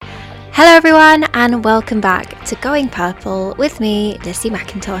Hello everyone and welcome back to Going Purple with me, Lizzie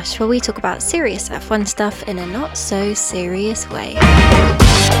McIntosh, where we talk about serious F1 stuff in a not so serious way.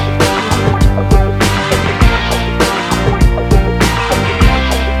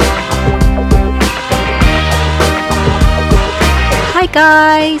 Hi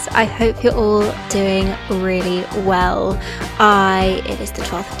guys, I hope you're all doing really well. It is the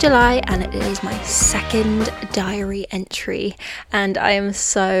 12th of July and it is my second diary entry and I am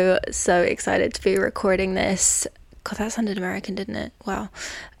so excited to be recording this. God, that sounded American, didn't it? Wow.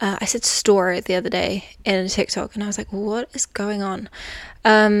 I said store the other day in a TikTok and I was like, what is going on?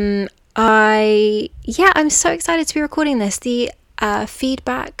 I'm so excited to be recording this. The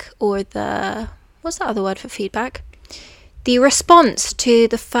feedback or what's the other word for feedback? The response to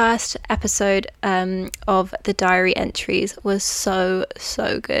the first episode of the diary entries was so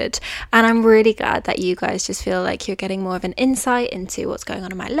good, and I'm really glad that you guys just feel like you're getting more of an insight into what's going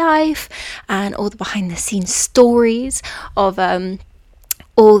on in my life and all the behind the scenes stories of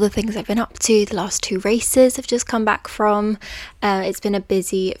all the things I've been up to. The last 2 races I've just come back from. It's been a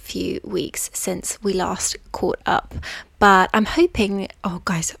busy few weeks since we last caught up, but I'm hoping, oh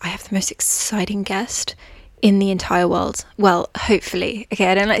guys, I have the most exciting guest in the entire world. Well, hopefully. Okay,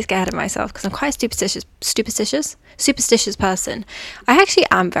 I don't like to get ahead of myself because I'm quite a superstitious person. I actually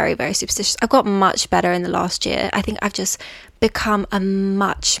am very superstitious. I've got much better in the last year. I think I've just become a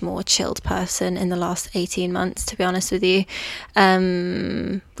much more chilled person in the last 18 months, to be honest with you,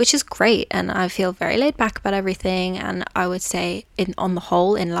 which is great, and I feel very laid back about everything, and I would say on the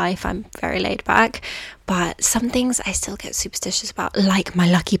whole in life I'm very laid back, but some things I still get superstitious about, like my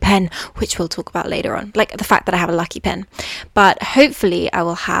lucky pen, which we'll talk about later on, like the fact that I have a lucky pen. But hopefully I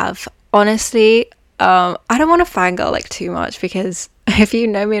will have, honestly, I don't want to fangirl like too much, because if you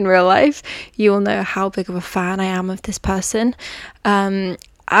know me in real life, you will know how big of a fan I am of this person.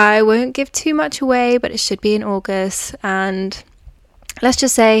 I won't give too much away, but it should be in August, and let's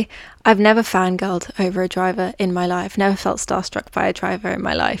just say I've never fangirled over a driver in my life, never felt starstruck by a driver in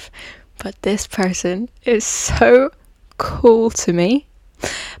my life, but this person is so cool to me.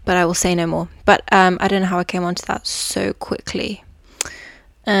 But I will say no more. But I don't know how I came onto that so quickly.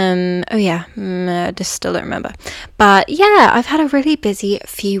 I just still don't remember. But yeah, I've had a really busy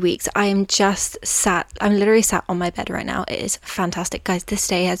few weeks. I'm literally sat on my bed right now. It is fantastic. Guys, this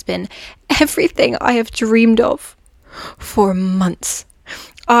day has been everything I have dreamed of for months.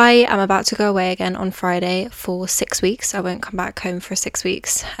 I am about to go away again on Friday for 6 weeks. I won't come back home for 6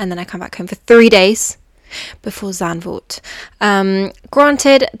 weeks, and then I come back home for 3 days before Zandvoort.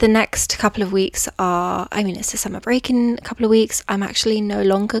 Granted, the next couple of weeks it's the summer break in a couple of weeks. I'm actually no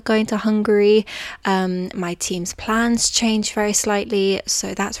longer going to Hungary. My team's plans changed very slightly,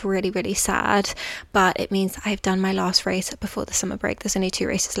 so that's really sad, but it means that I've done my last race before the summer break. There's only 2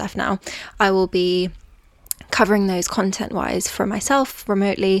 races left now. I will be covering those content-wise for myself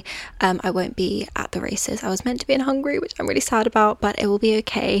remotely. I won't be at the races. I was meant to be in Hungary, which I'm really sad about, but it will be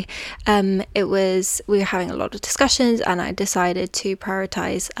okay. We were having a lot of discussions, and I decided to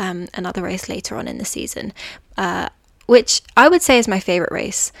prioritize another race later on in the season, which I would say is my favorite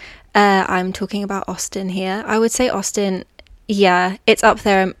race. I'm talking about Austin here. I would say Austin, yeah, it's up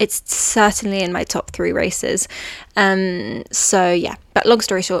there. It's certainly in my top 3 races. But long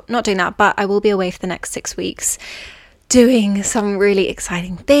story short, not doing that, but I will be away for the next 6 weeks doing some really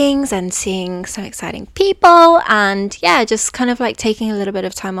exciting things and seeing some exciting people, and yeah, just kind of like taking a little bit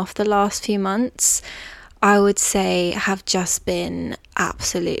of time off. The last few months, I would say, have just been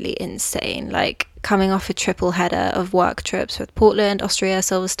absolutely insane. Like coming off a triple header of work trips with Portland, Austria,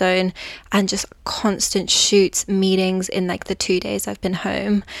 Silverstone, and just constant shoots, meetings in like the 2 days I've been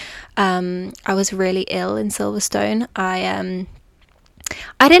home. I was really ill in Silverstone.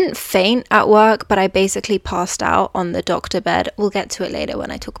 I didn't faint at work, but I basically passed out on the doctor bed. We'll get to it later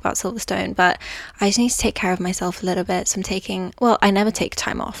when I talk about Silverstone, but I just need to take care of myself a little bit. So I never take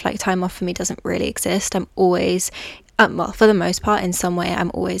time off. Like, time off for me doesn't really exist. I'm always, for the most part, in some way,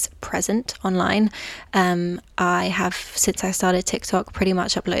 I'm always present online. I have, since I started TikTok, pretty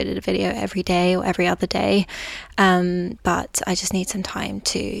much uploaded a video every day or every other day. But I just need some time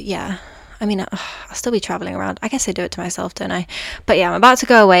to, I'll still be traveling around. I guess I do it to myself, don't I? But yeah, I'm about to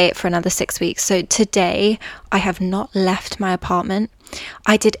go away for another 6 weeks. So today, I have not left my apartment.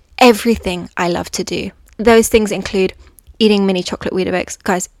 I did everything I love to do. Those things include eating mini chocolate Weetabix.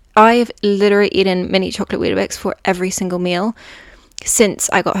 Guys, I've literally eaten mini chocolate Weetabix for every single meal since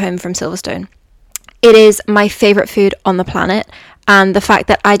I got home from Silverstone. It is my favorite food on the planet, and the fact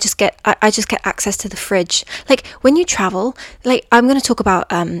that I just get access to the fridge. Like when you travel, like I'm going to talk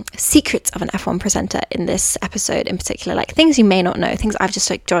about secrets of an F1 presenter in this episode in particular, like things you may not know, things I've just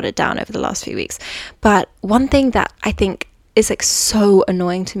like jotted down over the last few weeks. But one thing that I think is like so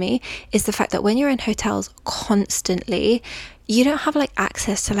annoying to me is the fact that when you're in hotels constantly, you don't have like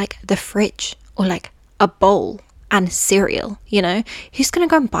access to like the fridge or like a bowl and cereal. You know, who's gonna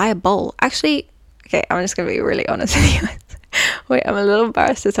go and buy a bowl? Actually, okay, I'm just gonna be really honest with you. Wait, I'm a little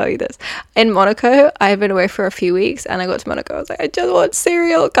embarrassed to tell you this. In Monaco, I've been away for a few weeks, and I got to Monaco. I was like, I just want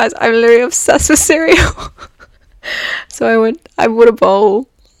cereal, guys. I'm literally obsessed with cereal. So I bought a bowl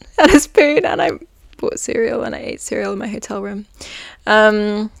and a spoon, and I bought cereal, and I ate cereal in my hotel room. I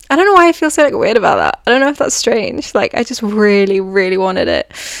don't know why I feel so like weird about that. I don't know if that's strange. Like I just really, really wanted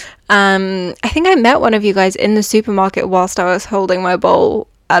it. I think I met one of you guys in the supermarket whilst I was holding my bowl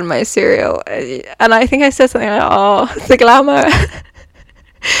and my cereal, and I think I said something like, oh, the glamour.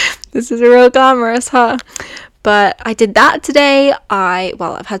 This is a real glamorous, huh? But I did that today.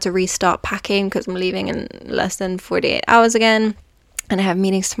 I've had to restart packing because I'm leaving in less than 48 hours again, and I have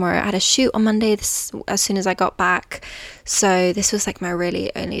meetings tomorrow. I had a shoot on Monday as soon as I got back, so this was like my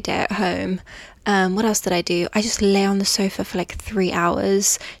really only day at home. What else did I do? I just lay on the sofa for like 3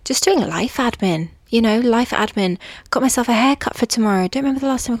 hours just doing life admin. You know, life admin. Got myself a haircut for tomorrow. Don't remember the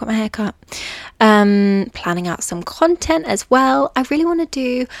last time I got my haircut. Planning out some content as well. I really want to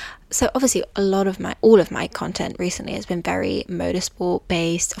do... So obviously all of my content recently has been very motorsport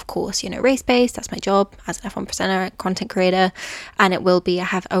based, of course, you know, race based. That's my job as an F1 presenter, content creator, and it will be. I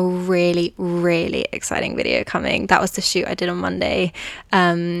have a really, really exciting video coming. That was the shoot I did on Monday.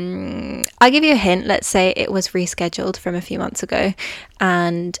 I'll give you a hint. Let's say it was rescheduled from a few months ago,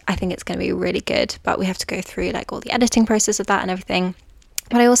 and I think it's going to be really good, but we have to go through like all the editing process of that and everything.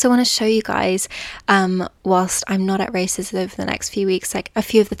 But I also want to show you guys, whilst I'm not at races over the next few weeks, like a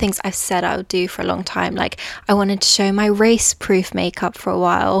few of the things I've said I would do for a long time. Like I wanted to show my race proof makeup for a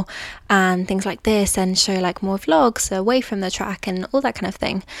while and things like this, and show like more vlogs away from the track and all that kind of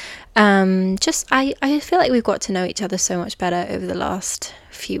thing. I feel like we've got to know each other so much better over the last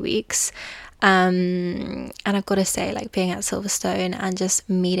few weeks. And I've got to say, like being at Silverstone and just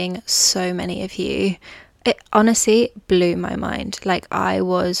meeting so many of you, it honestly blew my mind. Like I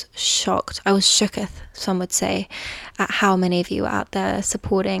was shocked. I was shooketh, some would say, at how many of you are out there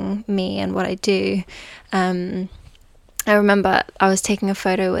supporting me and what I do. I remember I was taking a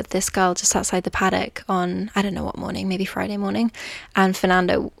photo with this girl just outside the paddock on, I don't know what morning, maybe Friday morning, and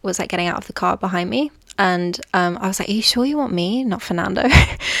Fernando was like getting out of the car behind me. And I was like, are you sure you want me, not Fernando?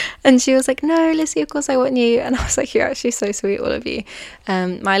 And she was like, no, Lizzie, of course I want you. And I was like, you're actually so sweet, all of you.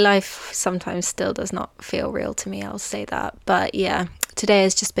 My life sometimes still does not feel real to me, I'll say that. But yeah, today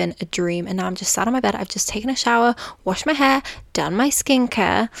has just been a dream, and now I'm just sat on my bed. I've just taken a shower, washed my hair, done my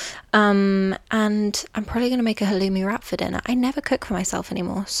skincare, and I'm probably going to make a halloumi wrap for dinner. I never cook for myself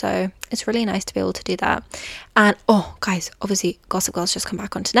anymore, so it's really nice to be able to do that. And oh guys, obviously Gossip Girl's just come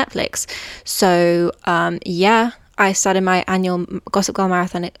back onto Netflix, so yeah, I started my annual Gossip Girl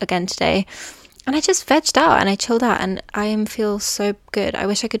marathon again today, and I just vegged out and I chilled out, and I feel so good. I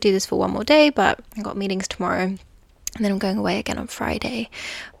wish I could do this for one more day, but I got meetings tomorrow, and then I'm going away again on Friday.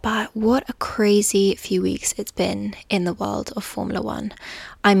 But what a crazy few weeks it's been in the world of Formula One.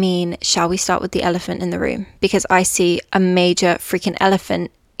 I mean, shall we start with the elephant in the room? Because I see a major freaking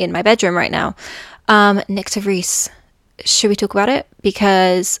elephant in my bedroom right now. Nyck de Vries. Should we talk about it?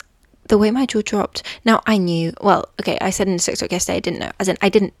 Because the way my jaw dropped. Now, I knew, well, okay, I said in the TikTok yesterday, I didn't know. As in, I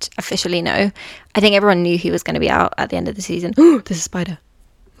didn't officially know. I think everyone knew he was going to be out at the end of the season. Oh, there's a spider.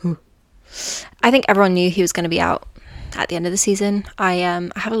 Ooh. I think everyone knew he was going to be out at the end of the season. I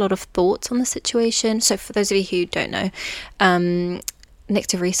have a lot of thoughts on the situation. So for those of you who don't know, Nyck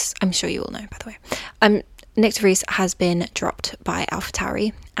de Vries, I'm sure you all know, by the way, Nyck de Vries has been dropped by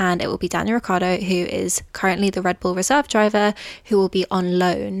AlphaTauri, and it will be Daniel Ricciardo, who is currently the Red Bull reserve driver, who will be on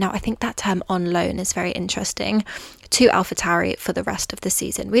loan. Now, I think that term on loan is very interesting, to AlphaTauri for the rest of the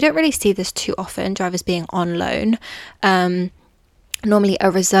season. We don't really see this too often, drivers being on loan. Normally a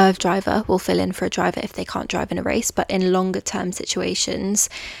reserve driver will fill in for a driver if they can't drive in a race, but in longer term situations,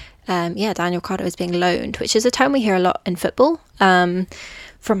 Daniel Ricciardo is being loaned, which is a term we hear a lot in football,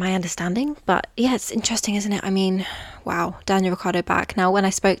 from my understanding. But yeah, it's interesting, isn't it? I mean, wow, Daniel Ricciardo back. Now, when I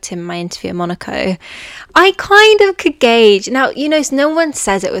spoke to him in my interview in Monaco, I kind of could gauge. Now, you know, no one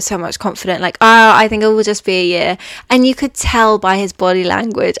says it with so much confidence, like, oh, I think it will just be a year. And you could tell by his body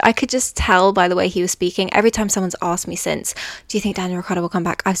language. I could just tell by the way he was speaking. Every time someone's asked me since, do you think Daniel Ricciardo will come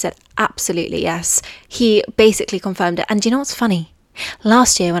back? I've said, absolutely, yes. He basically confirmed it. And do you know what's funny?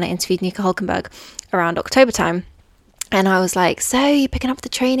 Last year when I interviewed Nico Hülkenberg around October time, And I was like, so you picking up the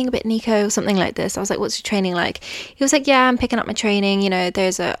training a bit, Nico, or something like this. I was like, what's your training like? He was like, yeah, I'm picking up my training. You know,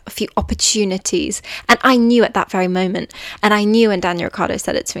 there's a few opportunities. And I knew at that very moment. And I knew when Daniel Ricciardo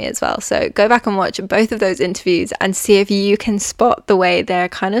said it to me as well. So go back and watch both of those interviews and see if you can spot the way they're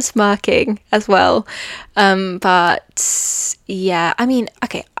kind of smirking as well. But yeah, I mean,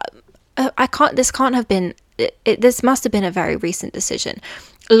 okay, this can't have been, this must have been a very recent decision.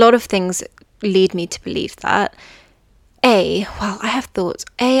 A lot of things lead me to believe that. I have thoughts.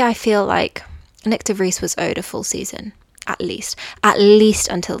 I feel like Nyck de Vries was owed a full season, at least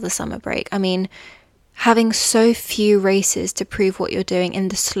until the summer break. I mean, having so few races to prove what you're doing in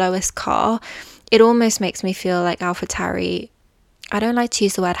the slowest car, it almost makes me feel like AlphaTauri, I don't like to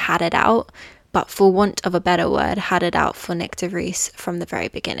use the word had it out, but for want of a better word, had it out for Nyck de Vries from the very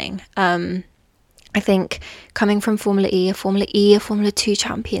beginning. I think coming from Formula E, a Formula 2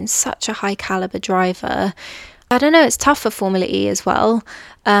 champion, such a high caliber driver, I don't know, it's tough for Formula E as well,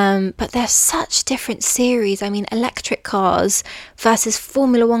 but they're such different series. I mean, electric cars versus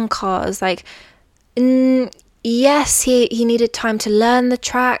Formula 1 cars, like, yes, he needed time to learn the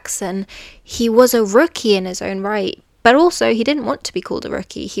tracks, and he was a rookie in his own right, but also he didn't want to be called a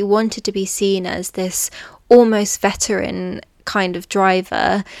rookie. He wanted to be seen as this almost veteran kind of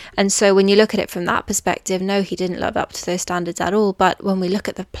driver, and so when you look at it from that perspective, no, he didn't live up to those standards at all. But when we look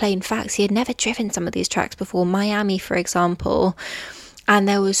at the plain facts, he had never driven some of these tracks before, Miami for example, and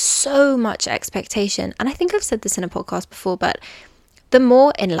there was so much expectation. And I think I've said this in a podcast before, but the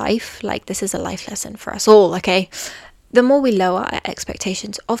more in life, like, this is a life lesson for us all, okay, the more we lower our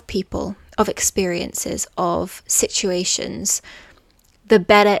expectations of people, of experiences, of situations, the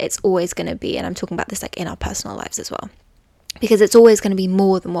better it's always going to be. And I'm talking about this like in our personal lives as well, because it's always going to be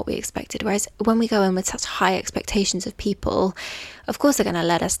more than what we expected. Whereas when we go in with such high expectations of people, of course they're going to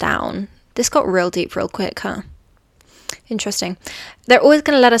let us down. This got real deep real quick, huh? Interesting. They're always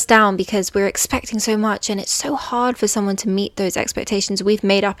going to let us down because we're expecting so much, and it's so hard for someone to meet those expectations we've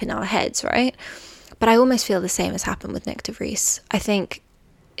made up in our heads, right? But I almost feel the same has happened with Nyck de Vries. I think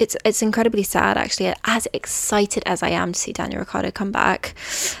it's incredibly sad, actually, as excited as I am to see Daniel Ricciardo come back.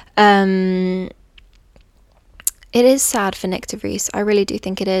 It is sad for Nyck de Vries. I really do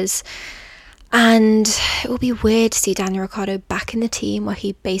think it is. And it will be weird to see Daniel Ricciardo back in the team where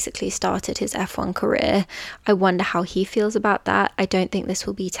he basically started his F1 career. I wonder how he feels about that. I don't think this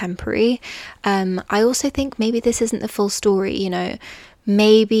will be temporary. I also think maybe this isn't the full story, you know.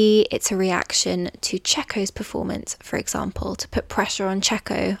 Maybe it's a reaction to Checo's performance, for example, to put pressure on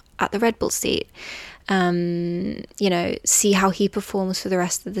Checo at the Red Bull seat. You know, see how he performs for the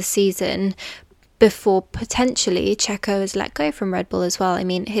rest of the season before potentially Checo is let go from Red Bull as well. I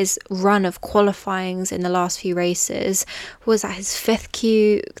mean, his run of qualifyings in the last few races was at his fifth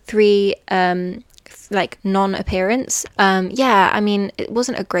Q3 like non-appearance. I mean, it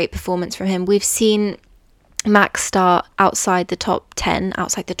wasn't a great performance from him. We've seen Max start outside the top 10,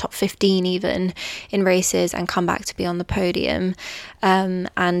 outside the top 15 even in races, and come back to be on the podium. And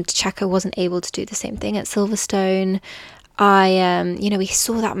Checo wasn't able to do the same thing at Silverstone. We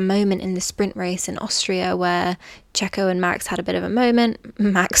saw that moment in the sprint race in Austria where Checo and Max had a bit of a moment.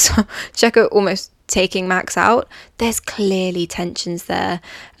 Checo almost taking Max out. There's clearly tensions there.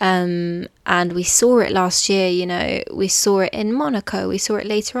 And we saw it last year, you know, we saw it in Monaco, we saw it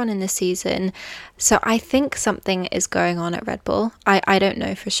later on in the season. So I think something is going on at Red Bull. I don't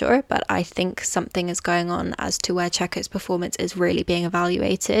know for sure, but I think something is going on as to where Checo's performance is really being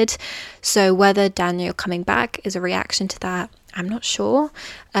evaluated. So whether Daniel coming back is a reaction to that, I'm not sure.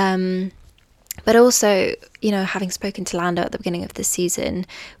 But also, you know, having spoken to Lando at the beginning of this season,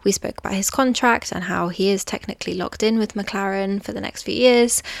 we spoke about his contract and how he is technically locked in with McLaren for the next few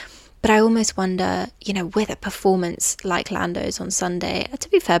years. But I almost wonder, you know, with a performance like Lando's on Sunday, to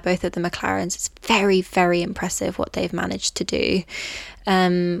be fair, both of the McLarens, it's very, very impressive what they've managed to do.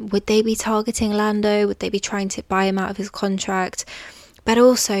 Would they be targeting Lando? Would they be trying to buy him out of his contract? But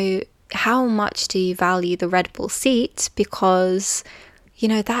also, how much do you value the Red Bull seat? Because, you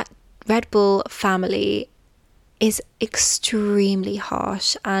know, that Red Bull family is extremely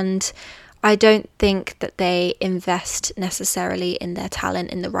harsh, and I don't think that they invest necessarily in their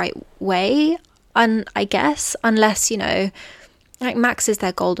talent in the right way, and I guess unless, you know, like Max is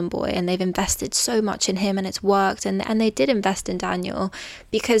their golden boy and they've invested so much in him and it's worked, and they did invest in Daniel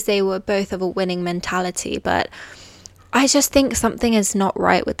because they were both of a winning mentality. But I just think something is not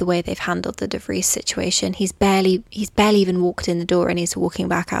right with the way they've handled the De Vries situation. He's barely even walked in the door and he's walking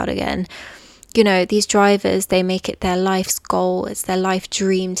back out again. You know, these drivers, they make it their life's goal. It's their life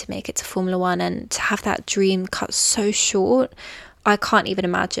dream to make it to Formula One, and to have that dream cut so short, I can't even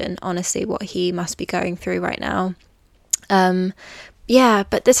imagine, honestly, what he must be going through right now. Yeah,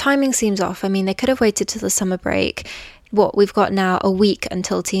 but the timing seems off. I mean, they could have waited till the summer break. We've got now a week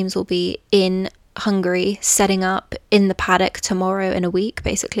until teams will be in Hungary, setting up in the paddock tomorrow in a week,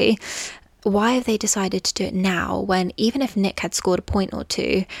 basically. Why have they decided to do it now when even if Nick had scored a point or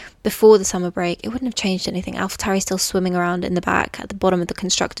two before the summer break, it wouldn't have changed anything? AlphaTauri's still swimming around in the back at the bottom of the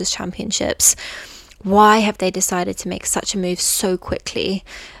Constructors' Championships. Why have they decided to make such a move so quickly?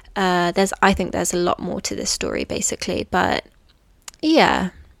 I think there's a lot more to this story, basically, but yeah,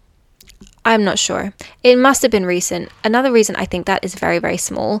 I'm not sure. It must have been recent. Another reason I think that is very, very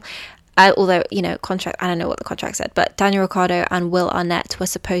small, although, contract, I don't know what the contract said, but Daniel Ricciardo and Will Arnett were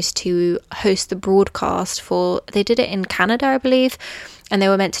supposed to host the broadcast they did it in Canada, I believe, and they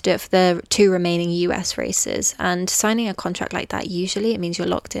were meant to do it for the 2 remaining US races. And signing a contract like that, usually it means you're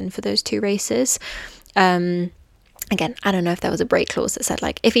locked in for those 2 races. Again, I don't know if there was a break clause that said,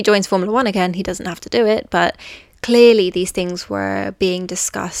 like, if he joins Formula 1 again, he doesn't have to do it, but clearly these things were being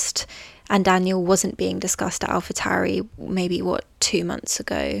discussed, and Daniel wasn't being discussed at AlphaTauri maybe 2 months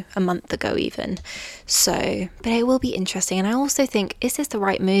ago, a month ago even. So, but it will be interesting. And I also think, is this the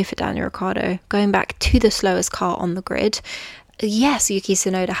right move for Daniel Ricciardo, going back to the slowest car on the grid? Yes, Yuki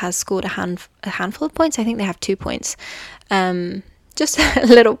Tsunoda has scored a handful of points. I think they have 2 points, just a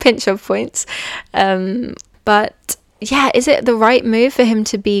little pinch of points, but yeah, is it the right move for him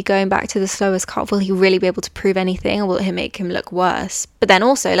to be going back to the slowest car? Will he really be able to prove anything, or will it make him look worse? But then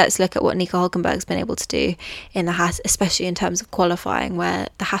also, let's look at what Nico Hülkenberg's been able to do in the Haas, especially in terms of qualifying, where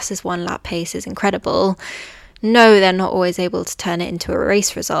the Haas's 1 lap pace is incredible. No, they're not always able to turn it into a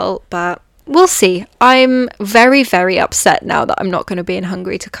race result, but we'll see. I'm very, very upset now that I'm not going to be in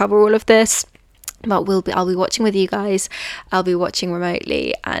Hungary to cover all of this. But I'll be watching with you guys. I'll be watching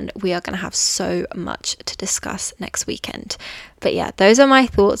remotely, and we are going to have so much to discuss next weekend. But yeah, those are my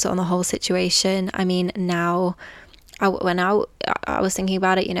thoughts on the whole situation. I mean, now, when I was thinking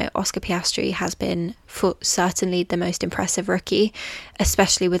about it, Oscar Piastri has been certainly the most impressive rookie,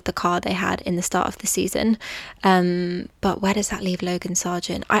 especially with the car they had in the start of the season. But where does that leave Logan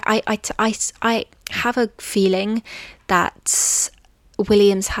Sargent? I have a feeling that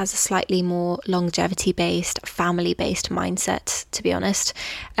Williams has a slightly more longevity-based, family-based mindset, to be honest,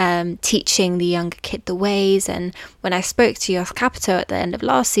 teaching the younger kid the ways. And when I spoke to Jost Capito at the end of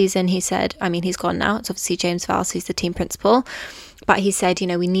last season, he said, I mean, he's gone now, it's obviously James Vowles who's the team principal, but he said,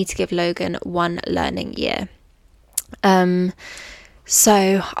 we need to give Logan 1 learning year.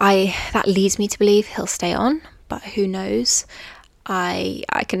 So that leads me to believe he'll stay on, but who knows? I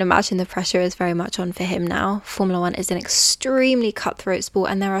can imagine the pressure is very much on for him now. Formula 1 is an extremely cutthroat sport,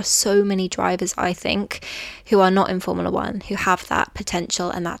 and there are so many drivers, I think, who are not in Formula 1, who have that potential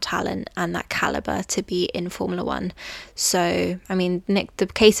and that talent and that caliber to be in Formula 1. So, I mean, the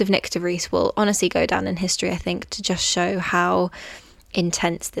case of Nyck de Vries will honestly go down in history, I think, to just show how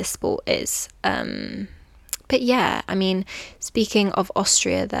intense this sport is. But yeah, I mean, speaking of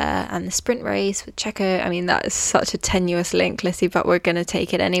Austria there and the sprint race with Checo, I mean, that is such a tenuous link, Lissy, but we're going to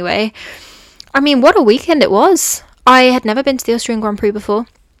take it anyway. I mean, what a weekend it was. I had never been to the Austrian Grand Prix before,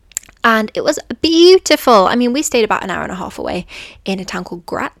 and it was beautiful. I mean, we stayed about an hour and a half away in a town called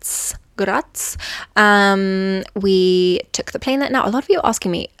Graz. We took the plane that now a lot of you are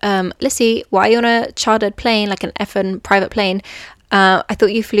asking me, Lissy, why are you on a chartered plane, like an F1 private plane? I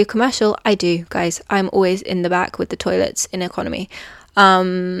thought you flew commercial. I do, guys. I'm always in the back with the toilets in economy.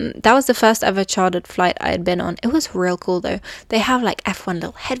 That was the first ever chartered flight I had been on. It was real cool though. They have like F1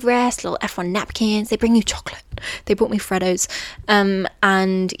 little headrests, little F1 napkins. They bring you chocolate. They brought me Freddos.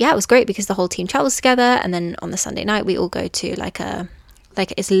 And yeah, it was great because the whole team travels together. And then on the Sunday night, we all go to like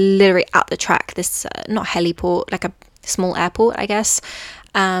it's literally at the track. This not heliport, like a small airport, I guess.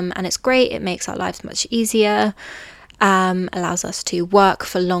 And it's great. It makes our lives much easier. Allows us to work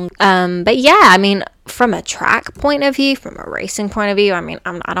for long. But yeah, I mean, from a track point of view, from a racing point of view, I mean,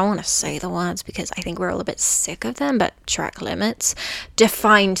 I don't want to say the words because I think we're all a bit sick of them, but track limits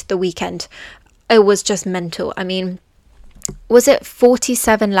defined the weekend. It was just mental. I mean, was it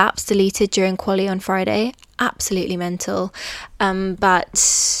 47 laps deleted during quali on Friday? Absolutely mental.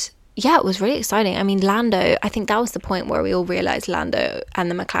 But yeah, it was really exciting. I mean, Lando, I think that was the point where we all realized Lando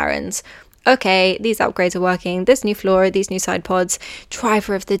and the McLarens, okay, these upgrades are working, this new floor, these new side pods,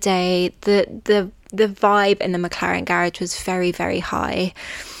 driver of the day, the vibe in the McLaren garage was very, very high.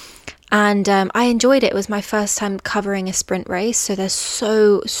 And I enjoyed it. It was my first time covering a sprint race, so there's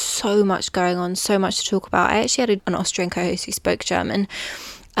so much going on, so much to talk about. I actually had an Austrian co-host who spoke German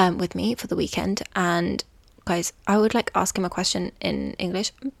with me for the weekend, and guys, I would like ask him a question in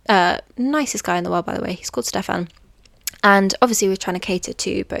English. Nicest guy in the world, by the way. He's called Stefan. And obviously we're trying to cater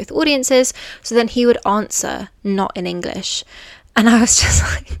to both audiences. So then he would answer not in English. And I was just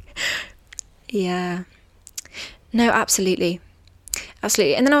like, yeah, no, absolutely.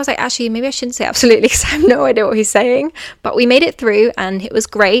 Absolutely. And then I was like, actually, maybe I shouldn't say absolutely because I have no idea what he's saying. But we made it through and it was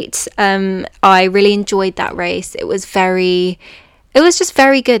great. I really enjoyed that race. It was just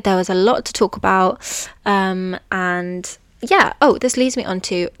very good. There was a lot to talk about. And yeah, this leads me on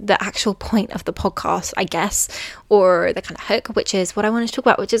to the actual point of the podcast, I guess, or the kind of hook, which is what I wanted to talk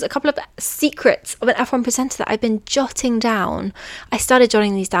about, which is a couple of secrets of an F1 presenter that I've been jotting down. I started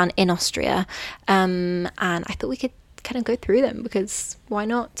jotting these down in Austria, and I thought we could kind of go through them because why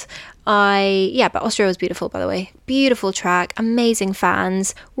not? But Austria was beautiful, by the way. Beautiful track, amazing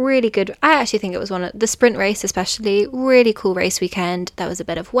fans, really good. I actually think it was one of the sprint race, especially really cool race weekend. There was a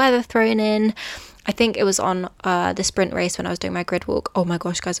bit of weather thrown in. I think it was on the sprint race when I was doing my grid walk. Oh my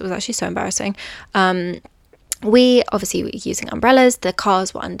gosh, guys, it was actually so embarrassing. We obviously were using umbrellas. The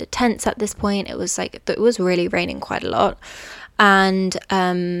cars were under tents at this point. It was really raining quite a lot. And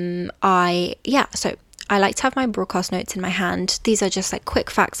so I like to have my broadcast notes in my hand. These are just like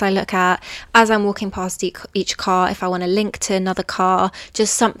quick facts I look at as I'm walking past each car. If I want to link to another car,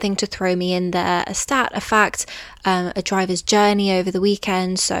 just something to throw me in there, a stat, a fact, a driver's journey over the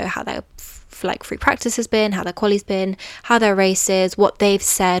weekend. So how their free practice has been, how their quali's been, how their race is, what they've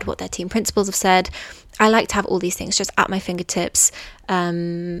said, what their team principals have said. I like to have all these things just at my fingertips.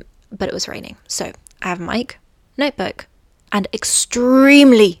 But it was raining. So I have a mic, notebook, and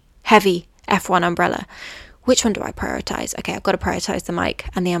extremely heavy F1 umbrella. Which one do I prioritize? Okay, I've got to prioritize the mic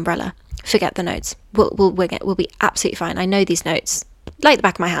and the umbrella. Forget the notes. We'll be absolutely fine. I know these notes like the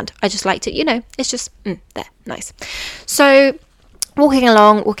back of my hand. I just liked it, it's just there, nice. So walking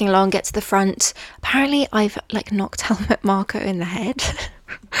along, get to the front. Apparently I've knocked Helmut Marko in the head.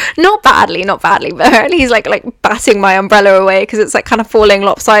 not badly, but apparently he's like batting my umbrella away because it's kind of falling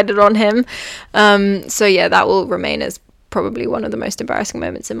lopsided on him. So yeah, that will remain as probably one of the most embarrassing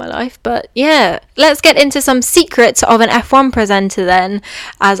moments in my life. But yeah, let's get into some secrets of an F1 presenter then,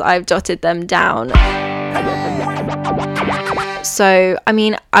 as I've jotted them down. So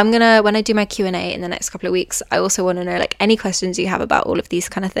I'm gonna, when I do my Q&A in the next couple of weeks, I also want to know any questions you have about all of these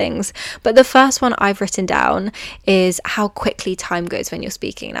kind of things. But the first one I've written down is how quickly time goes when you're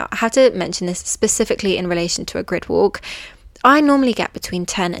speaking. Now I have to mention this specifically in relation to a grid walk. I normally get between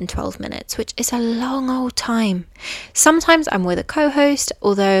 10 and 12 minutes, which is a long old time. Sometimes I'm with a co-host,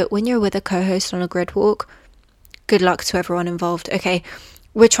 although when you're with a co-host on a grid walk, good luck to everyone involved. Okay,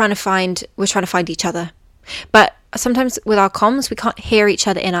 we're trying to find each other. But sometimes with our comms, we can't hear each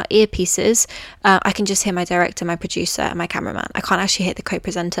other in our earpieces. I can just hear my director, my producer, and my cameraman. I can't actually hear the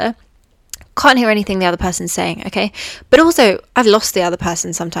co-presenter. Can't hear anything the other person's saying, okay? But also, I've lost the other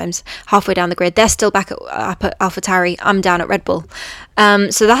person sometimes halfway down the grid. They're still up at AlphaTauri. I'm down at Red Bull.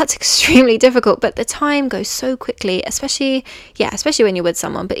 So that's extremely difficult, but the time goes so quickly, especially when you're with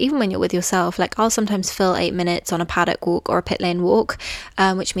someone, but even when you're with yourself. I'll sometimes fill 8 minutes on a paddock walk or a pit lane walk,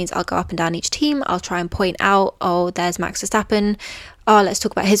 which means I'll go up and down each team. I'll try and point out, there's Max Verstappen. Let's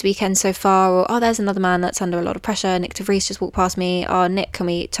talk about his weekend so far, or there's another man that's under a lot of pressure. Nick de Vries just walked past me. Nick,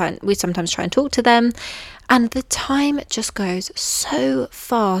 we sometimes try and talk to them, and the time just goes so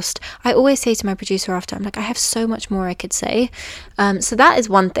fast. I always say to my producer after, I'm like, I have so much more I could say. So that is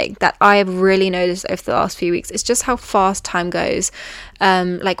one thing that I have really noticed over the last few weeks. It's just how fast time goes.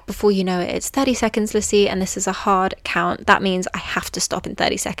 Before you know it, it's 30 seconds, Lissy, and this is a hard count. That means I have to stop in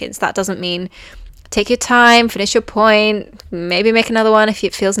 30 seconds. That doesn't mean take your time, finish your point, maybe make another one if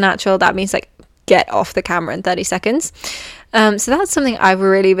it feels natural. That means get off the camera in 30 seconds. So that's something I've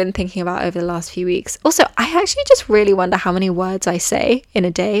really been thinking about over the last few weeks. Also, I actually just really wonder how many words I say in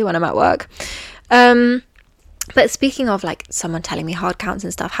a day when I'm at work. But speaking of someone telling me hard counts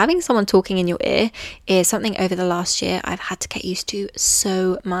and stuff, having someone talking in your ear is something over the last year I've had to get used to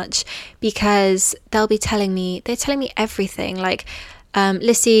so much, because they're telling me everything.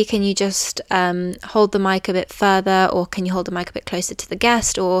 Lissy, can you just hold the mic a bit further, or can you hold the mic a bit closer to the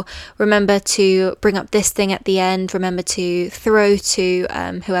guest, or remember to bring up this thing at the end, remember to throw to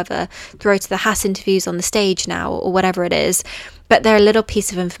the Haas interviews on the stage now, or whatever it is. But they're a little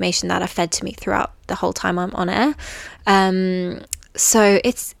piece of information that are fed to me throughout the whole time I'm on air. So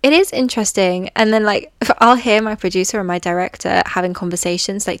it is interesting. And then I'll hear my producer and my director having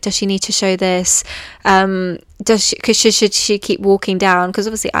conversations does she need to show this, should she keep walking down, because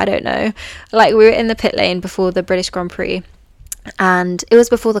obviously I don't know. We were in the pit lane before the British Grand Prix, and it was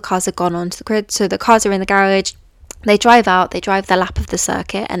before the cars had gone onto the grid, so the cars are in the garage. They drive out, they drive their lap of the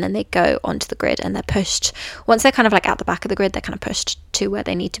circuit, and then they go onto the grid, and they're pushed. Once they're kind of like at the back of the grid, they're kind of pushed to where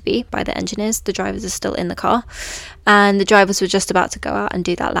they need to be by the engineers. The drivers are still in the car, and the drivers were just about to go out and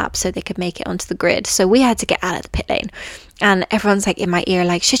do that lap so they could make it onto the grid. So we had to get out of the pit lane, and everyone's like in my ear,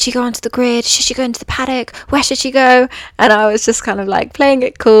 like, should she go onto the grid? Should she go into the paddock? Where should she go? And I was just kind of like playing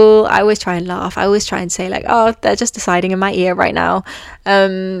it cool. I always try and laugh. I always try and say like, oh, they're just deciding in my ear right now.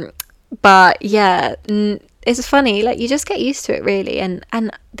 But yeah, it's funny, like you just get used to it really, and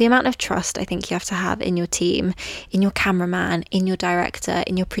the amount of trust I think you have to have in your team, in your cameraman, in your director,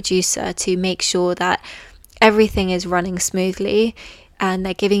 in your producer, to make sure that everything is running smoothly and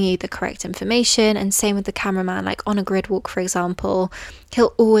they're giving you the correct information. And same with the cameraman, like on a grid walk, for example,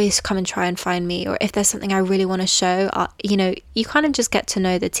 he'll always come and try and find me, or if there's something I really want to show, you kind of just get to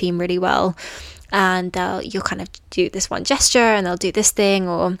know the team really well, and you'll kind of do this one gesture and they'll do this thing,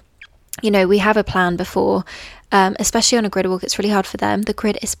 or we have a plan before, especially on a grid walk. It's really hard for them. The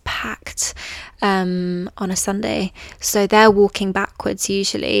grid is packed on a Sunday, so they're walking backwards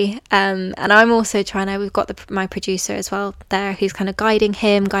usually, and I'm also we've got my producer as well there, who's kind of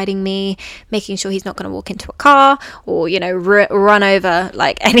guiding me, making sure he's not going to walk into a car or run over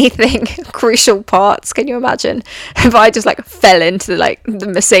like anything crucial parts. Can you imagine if I just like fell into the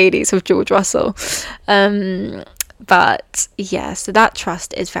Mercedes of George Russell? But yeah, so that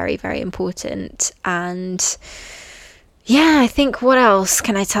trust is very, very important. And yeah, I think, what else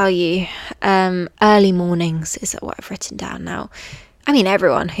can I tell you? Early mornings is what I've written down now. I mean,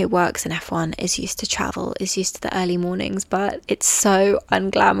 everyone who works in F1 is used to travel, is used to the early mornings, but it's so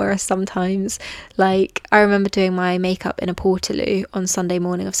unglamorous sometimes. Like, I remember doing my makeup in a Portaloo on Sunday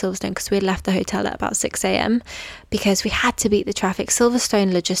morning of Silverstone, because we had left the hotel at about 6 a.m. because we had to beat the traffic.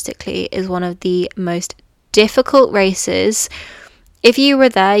 Silverstone logistically is one of the most difficult races. If you were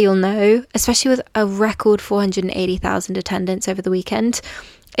there, you'll know, especially with a record 480,000 attendance over the weekend,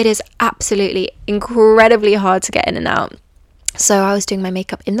 it is absolutely incredibly hard to get in and out. So I was doing my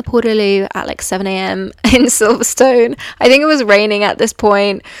makeup in the Portaloo at like 7 a.m. in Silverstone. I think it was raining at this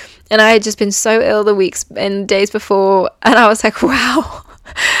point, and I had just been so ill the weeks and days before, and I was like, wow.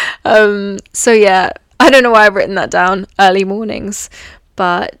 So yeah, I don't know why I've written that down, early mornings,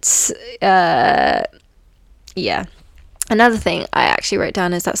 but yeah. Another thing I actually wrote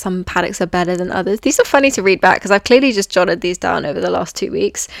down is that some paddocks are better than others. These are funny to read back because I've clearly just jotted these down over the last 2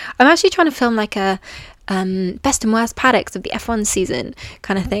 weeks. I'm actually trying to film like a best and worst paddocks of the F1 season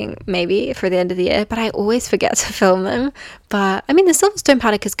kind of thing, maybe for the end of the year, but I always forget to film them. But I mean, the Silverstone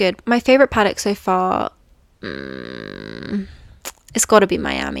paddock is good. My favorite paddock so far, it's got to be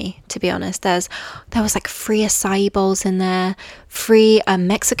Miami, to be honest. There was like free acai bowls in there, free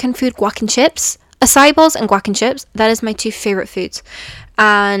Mexican food, guac and chips. Acai bowls and guac and chips, that is my two favorite foods.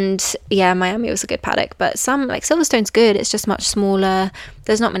 And yeah, Miami was a good paddock, but some, like Silverstone's good, it's just much smaller,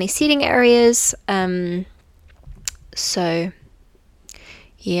 there's not many seating areas. So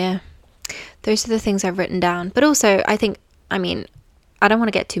yeah, those are the things I've written down. But also, I don't want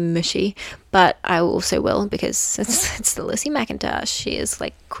to get too mushy, but I also will, because it's the Lizzie McIntosh. She is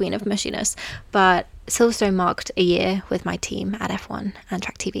like queen of mushiness. But Silverstone marked a year with my team at F1 and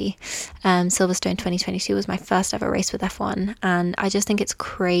Track TV. Silverstone 2022 was my first ever race with F1, and I just think it's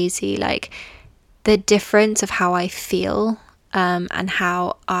crazy, like the difference of how I feel, and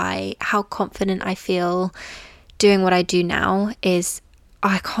how confident I feel doing what I do now is,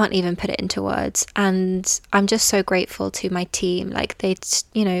 I can't even put it into words. And I'm just so grateful to my team, like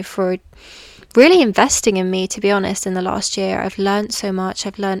for really investing in me, to be honest. In the last year, I've learned so much.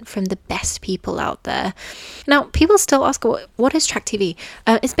 I've learned from the best people out there. Now, people still ask, what is Track TV?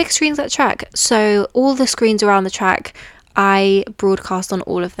 It's big screens at track. So all the screens around the track, I broadcast on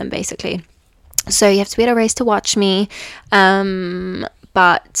all of them, basically. So you have to be at a race to watch me.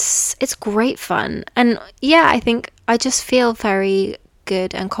 But it's great fun. And yeah, I think I just feel very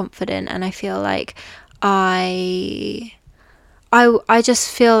good and confident, and I feel like I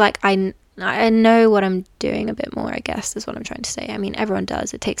just feel like I know what I'm doing a bit more, I guess, is what I'm trying to say. I mean, everyone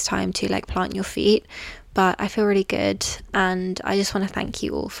does. It takes time to like plant your feet, but I feel really good, and I just want to thank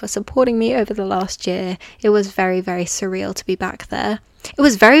you all for supporting me over the last year. It was very, very surreal to be back there. It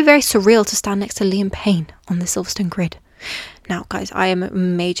was very, very surreal to stand next to Liam Payne on the Silverstone grid. Now, guys, I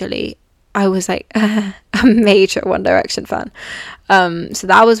was like a major One Direction fan. So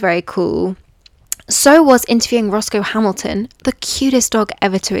that was very cool. So was interviewing Roscoe Hamilton, the cutest dog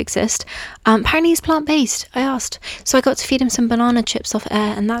ever to exist. Apparently he's plant-based, I asked. So I got to feed him some banana chips off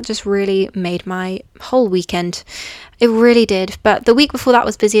air, and that just really made my whole weekend. It really did. But the week before that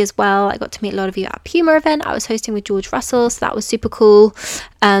was busy as well. I got to meet a lot of you at Puma event. I was hosting with George Russell, so that was super cool.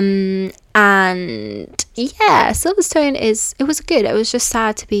 And yeah, Silverstone it was good. It was just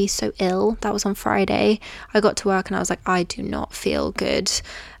sad to be so ill. That was on Friday. I got to work and I was like, I do not feel good.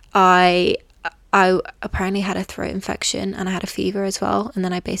 I apparently had a throat infection and I had a fever as well, and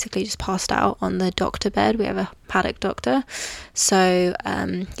then I basically just passed out on the doctor bed. We have a paddock doctor, so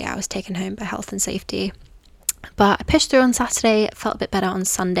I was taken home by health and safety. But I pushed through on Saturday, felt a bit better on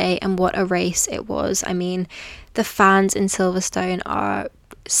Sunday, and what a race it was. I mean, the fans in Silverstone are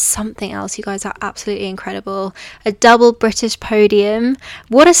something else. You guys are absolutely incredible. A double British podium.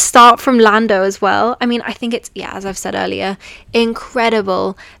 What a start from Lando as well. I mean, I think it's, as I've said earlier,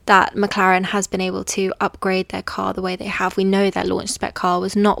 incredible that McLaren has been able to upgrade their car the way they have. We know their launch spec car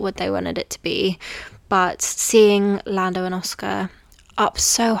was not what they wanted it to be, but seeing Lando and Oscar up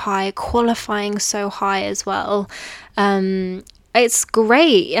so high, qualifying so high as well, it's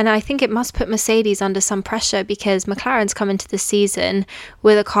great. And I think it must put Mercedes under some pressure, because McLaren's come into the season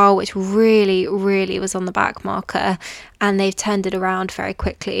with a car which really, really was on the back marker, and they've turned it around very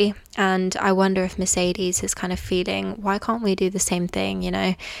quickly. And I wonder if Mercedes is kind of feeling, why can't we do the same thing?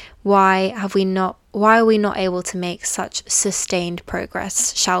 Why are we not able to make such sustained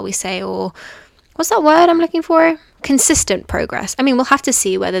progress, shall we say, or what's that word I'm looking for? Consistent progress. I mean, we'll have to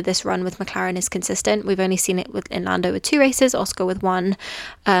see whether this run with McLaren is consistent. We've only seen it in Lando with 2 races, Oscar with 1,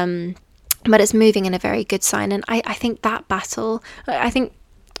 but it's moving in a very good sign. And I think that battle, I think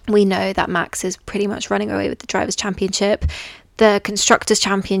we know that Max is pretty much running away with the Drivers' Championship. The Constructors'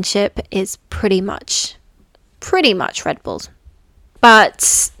 Championship is pretty much Red Bull's.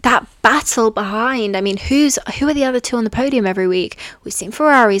 But that battle behind, I mean, who are the other 2 on the podium every week? We've seen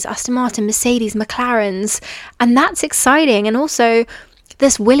Ferraris, Aston Martin, Mercedes, McLarens, and that's exciting. And also,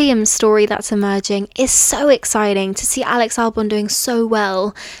 this Williams story that's emerging is so exciting to see Alex Albon doing so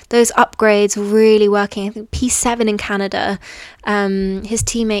well. Those upgrades really working. I think P7 in Canada. His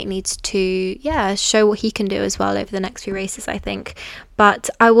teammate needs to, show what he can do as well over the next few races, I think. But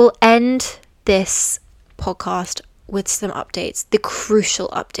I will end this podcast with some updates, the crucial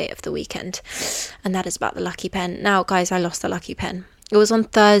update of the weekend, and that is about the Lucky Pen. Now, guys, I lost the Lucky Pen. It was on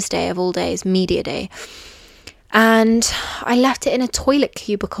Thursday of all days, media day, and I left it in a toilet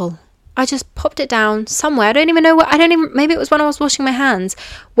cubicle. I just popped it down somewhere. I don't even know maybe it was when I was washing my hands.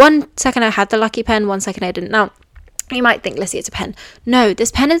 1 second I had the Lucky Pen, 1 second I didn't. Now, you might think, Lizzie, it's a pen. No, this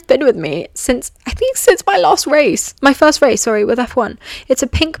pen has been with me since my last race. My first race, with F1. It's a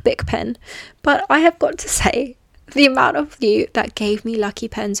pink Bic pen. But I have got to say, the amount of you that gave me Lucky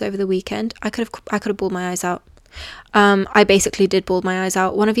Pens over the weekend, I could have bawled my eyes out. I basically did bawl my eyes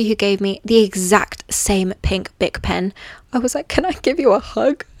out. One of you who gave me the exact same pink Bic pen, I was like, can I give you a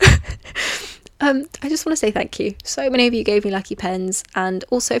hug? I just want to say thank you. So many of you gave me Lucky Pens, and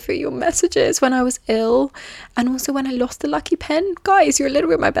also for your messages when I was ill, and also when I lost the Lucky Pen. Guys, you're a little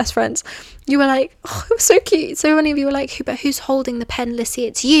bit my best friends. You were like, oh, it was so cute. So many of you were like, who's holding the pen, Lissy?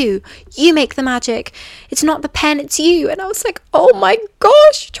 It's you. You make the magic. It's not the pen, it's you. And I was like, oh my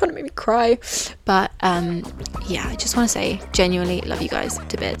gosh, you're trying to make me cry. But I just want to say, genuinely love you guys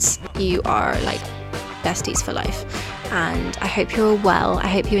to bits. You are like besties for life, and I hope you're all well. I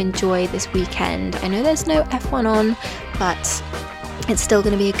hope you enjoy this weekend. I know there's no F1 on, but it's still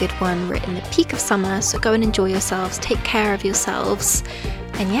going to be a good one. We're in the peak of summer, so go and enjoy yourselves, take care of yourselves,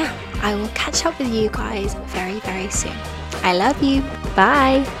 and I will catch up with you guys very, very soon. I love you.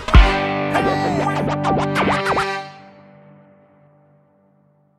 Bye.